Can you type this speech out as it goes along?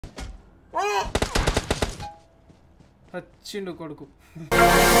వచ్చిండు కొడుకు.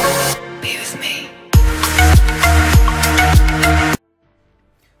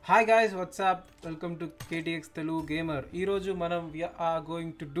 Hi guys, what's up? Welcome to KTX Telugu Gamer. ఈ రోజు మనం we are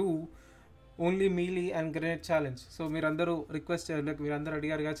going to do only melee and grenade challenge. So మీరందరూ request చేయలేక మీరందరూ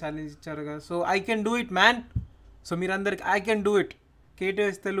అడిగారుగా, challenge ఇచ్చారుగా. So I can do it man. So మీరందరికి I can do it.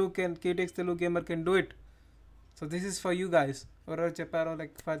 KTX Telugu Gamer can do it. So this is for you guys. ఎవరెవరు చెప్పారో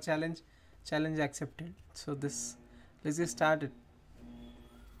like for challenge accepted. So let's get started.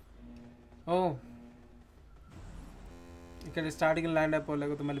 ఇక్కడ starting land అయిపో,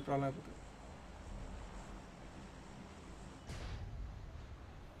 లేకపోతే మళ్ళీ problem అయిపోతుంది.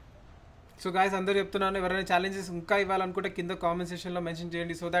 So guys, అందరూ చెప్తున్నాను, ఎవరైనా ఛాలెంజెస్ ఇంకా ఇవ్వాలనుకుంటే కింద కామెంట్ సెక్షన్లో మెన్షన్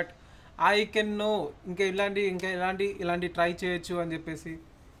చేయండి. So that I can no ఇంకా ఇలాంటి ట్రై చేయొచ్చు అని చెప్పేసి.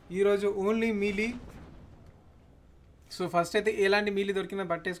 ఈరోజు ఓన్లీ మీలీ. సో ఫస్ట్ అయితే ఎలాంటి మీలీ దొరికినా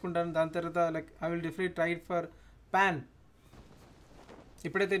పట్టేసుకుంటాను. దాని తర్వాత like I will definitely try for pan.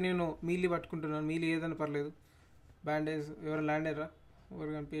 ఇప్పుడైతే నేను మీలీ పట్టుకుంటున్నాను. మీలీ ఏదైనా పర్లేదు. బ్యాండేజ్ ఎవరు ల్యాండ్ అయ్యారా? ఎవరు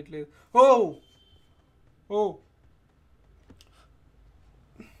కనిపించట్లేదు.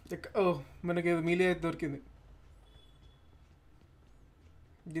 మనకి ఏదో మీలీ అయితే దొరికింది.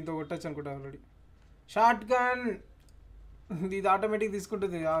 దీంతో కొట్టచ్చు అనుకుంటా ఆల్రెడీ. షార్ట్ గన్ ఇది ఆటోమేటిక్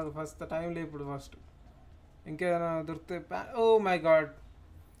తీసుకుంటుంది. ఫస్ట్ టైం లేదు ఇప్పుడు. ఫస్ట్ ఇంకేదైనా దొరికితే ఓ మై గాడ్,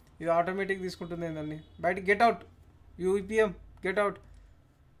 ఇది ఆటోమేటిక్ తీసుకుంటుంది ఏందండి. బయటికి గెట్ అవుట్. యూపీఎం get out.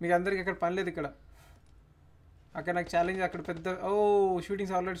 మీకు అందరికి అక్కడ పని లేదు ఇక్కడ. అక్కడ నాకు ఛాలెంజ్ అక్కడ పెద్ద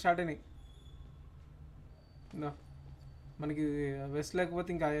షూటింగ్స్ ఆల్రెడీ స్టార్ట్ అయినాయి. మనకి వెస్ట్ లేకపోతే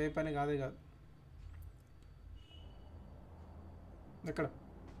ఇంకా ఏ పని కాదే కాదు. ఎక్కడ?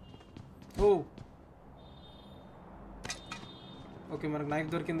 ఓకే, మనకు నైఫ్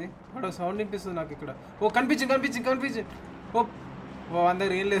దొరికింది. వాడు సౌండ్ వినిపిస్తుంది నాకు ఇక్కడ. కనిపించింది. మన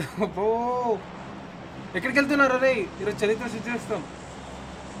దగ్గర ఏం లేదు. ఎక్కడికి వెళ్తున్నారు? అరే ఈరోజు చరిత్ర సృష్టిస్తాం.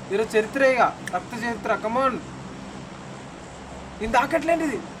 ఈరోజు చరిత్ర, ఇక రక్త చరిత్ర. కమాన్, ఇది దాకట్లేండి.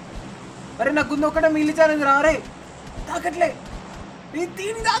 ఇది అరే నాకు ముందు ఒకటే మిగిలి ఛాలెంజ్ రా. అరే దాకట్లే,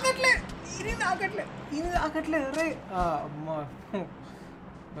 దీని దాకట్లే. అరే అమ్మా,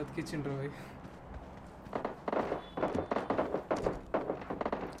 బతికిచ్చిండ్రు పోయి.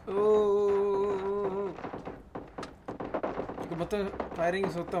 ఇక మొత్తం ఫైరింగ్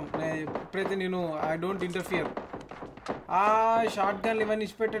మొత్తం. ఎప్పుడైతే నేను ఐ డోంట్ ఇంటర్ఫియర్. షార్ట్ గన్లు ఇవన్నీ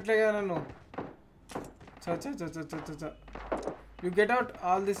ఇచ్చిపెట్టట్లే కదా నన్ను. You get out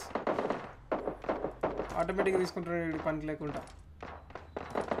all this. ఆటోమేటిక్గా తీసుకుంటాడు పనికి లేకుండా.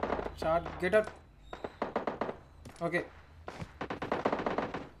 Short get out. Okay.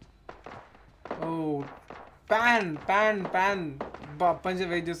 Pan అప్పంచే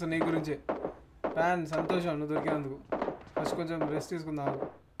wait చేస్తాను నీ గురించే. ప్యాన్ సంతోషం నువ్వు దొరికినందుకు. ఫస్ట్ కొంచెం రెస్ట్ తీసుకుందాం.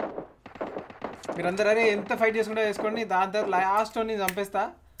 మీరందరూ అరే ఎంత ఫైట్ చేసుకుంటా చేసుకోండి. దాని తర్వాత లాస్ట్ నేను చంపేస్తా.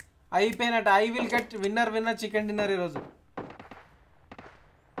 అయిపోయినట్టు. I will get winner chicken dinner ఈరోజు.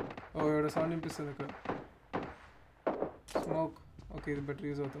 ఎవడో సౌండ్ వినిపిస్తుంది ఇక్కడ. స్మోక్. ఓకే, ఇది బెటర్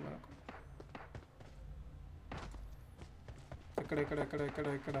యూజ్ అవుతుంది మనకు. ఎక్కడ?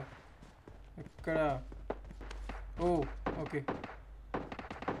 ఓకే,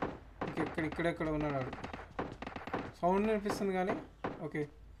 ఇక్కడెక్కడ ఉన్నాడు వాడు. సౌండ్ వినిపిస్తుంది కానీ. ఓకే,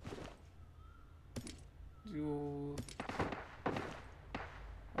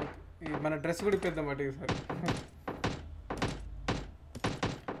 మన డ్రెస్ కూడా ఇప్పేద్దాం అటు ఈసారి.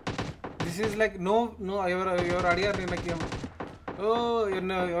 దిస్ ఈజ్ లైక్ నో ఎవరు అడిగారు నాకు.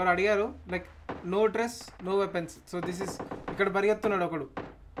 ఎవరు అడిగారు like no dress no weapons. So this is ఇక్కడ పరిగెత్తున్నాడు ఒకడు.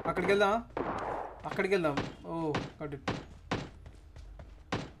 అక్కడికి వెళ్దాం. Cut it.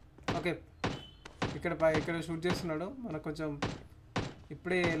 ఓకే, ఇక్కడ షూట్ చేస్తున్నాడు. మనకు కొంచెం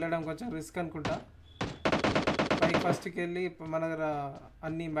ఇప్పుడే వెళ్ళడం కొంచెం రిస్క్ అనుకుంటా. పైకి ఫస్ట్కి వెళ్ళి మన దగ్గర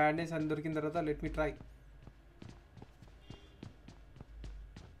అన్ని బ్యాండేజ్ అన్ని దొరికిన తర్వాత లెట్ మీ ట్రై.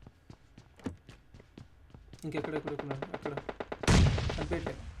 ఇంకెక్కడ అక్కడ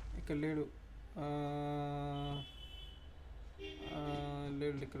కనిపెట్టే. ఇక్కడ లేడు.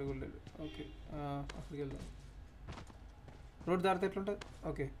 ఇక్కడ కూడా లేడు. ఓకే, అక్కడికి వెళ్దాం. రోడ్ దారితే ఎట్లుంటుంది?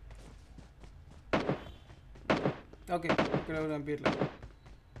 ఓకే, ఇక్కడ కనిపించట్లేదు.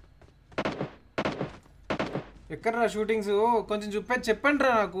 ఎక్కడరా షూటింగ్స్? కొంచెం చెప్పండి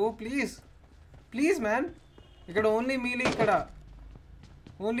రా నాకు ప్లీజ్ మ్యాన్. ఇక్కడ ఓన్లీ మీలీ. ఇక్కడ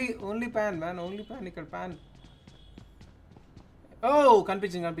only pan man. Only pan. ఇక్కడ ప్యాన్.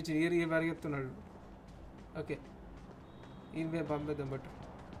 కనిపించింది. ఈ పరిగెత్తున్నాడు. ఓకే, ఇవే పంపేద్దాం. బట్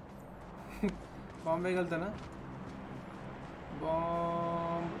బాంబే వెళ్తానా?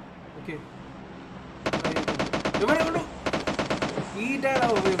 ఓకే, ఎవడు వీడే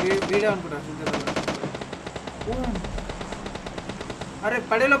అనుకుంటా చూద్దాం. అరే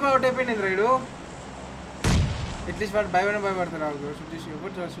పడేలోపు అవుట్ అయిపోయింది రైడు. అట్లీస్ట్ వాడు భయపడతారు. షూట్ చేసి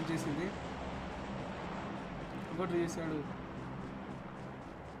ఒకటి షూట్ చేసింది, ఒకటి చేశాడు.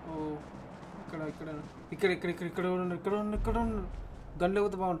 ఓ ఇక్కడ ఇక్కడ ఇక్కడ ఇక్కడ ఇక్కడ ఇక్కడ ఉన్నాడు, ఇక్కడ ఉన్నాడు, ఇక్కడ ఉన్నాడు. గన్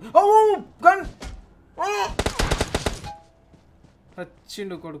లేకపోతే బాగుండు. ఓ గన్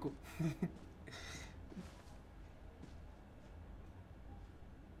వచ్చిండు కొడుకు.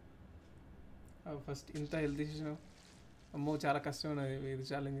 ఫస్ట్ ఇంత హెల్త్ ఇష్యూ, అమ్మో చాలా కష్టం ఉన్నది ఇది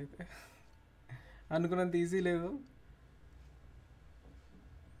ఛాలెంజ్ అయితే. అనుకున్నంత ఈజీ లేదు.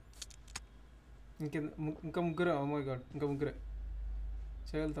 ఇంకా ముగ్గురే. ఓ మై గాడ్, ఇంకా ముగ్గురే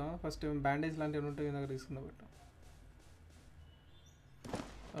చేయగలుగుతాం. ఫస్ట్ బ్యాండేజ్ లాంటివి ఉంటాయి దగ్గర తీసుకున్నా బట్.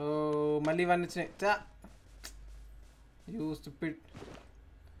 ఓ మళ్ళీ ఇవన్నీ వచ్చినాయి. You stupid.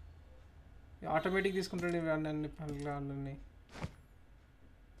 ఆటోమేటిక్ తీసుకుంటాడు ఇవన్నీ అన్ని పనులన్నీ.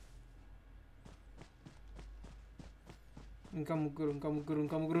 ఇంకా ముగ్గురు.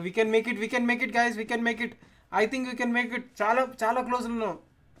 We can make it guys, we can make it. I think we can make it. చాలా క్లోజ్ ఉన్నాం.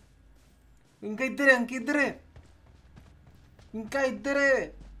 ఇంకా ఇద్దరే.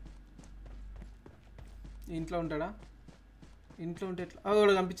 ఇంట్లో ఉంటాడా? ఇంట్లో ఉంటే ఎట్లా?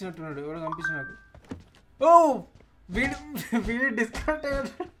 ఎవడో కనిపించినట్టున్నాడు. నాకు. ఓ వీడు డిస్కనెక్ట్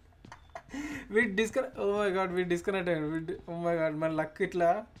అయ్యాడు. ఓ మై గాడ్ వీడు డిస్కనెక్ట్ అయ్యాడు. ఓ మై గాడ్ మన లక్ ఇట్లా.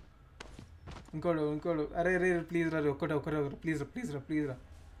 ఇంకోడు. అరే ప్లీజ్ రా, ఒకటే ప్లీజ్ రా.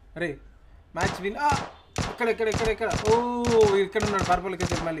 అరే మ్యాచ్ విన్. ఇక్కడ. ఓ ఇక్కడ ఉన్నాడు పర్పల్కి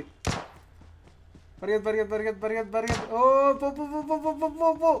వచ్చి మళ్ళీ. పరిగెత్తు. ఓ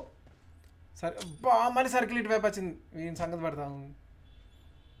పో. సరే మళ్ళీ సర్కిల్ ఇటు వైపు వచ్చింది. నేను సంగతి పడతాను.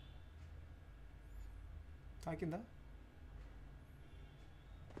 తాకిందా?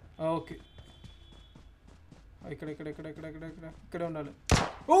 ఓకే ఇక్కడ ఉండాలి.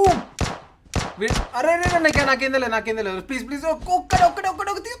 ఓ అరే నాకేం తెలియదు. ప్లీజ్ ఒక్కడే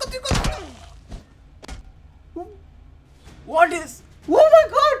తీసుకో. What is? Oh my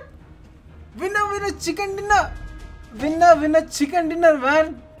God, winner chicken dinner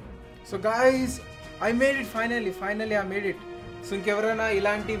man. So guys I made it finally I made it. So ఇంకెవరైనా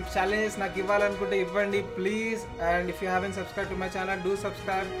ఇలాంటి ఛాలెంజెస్ నాకు ఇవ్వాలనుకుంటే ఇవ్వండి please. And if you haven't subscribe to my channel, do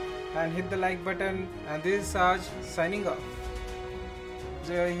subscribe and hit the like button. And this is Saj signing off.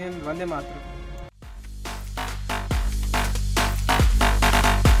 Jai Hind, Vande Mataram.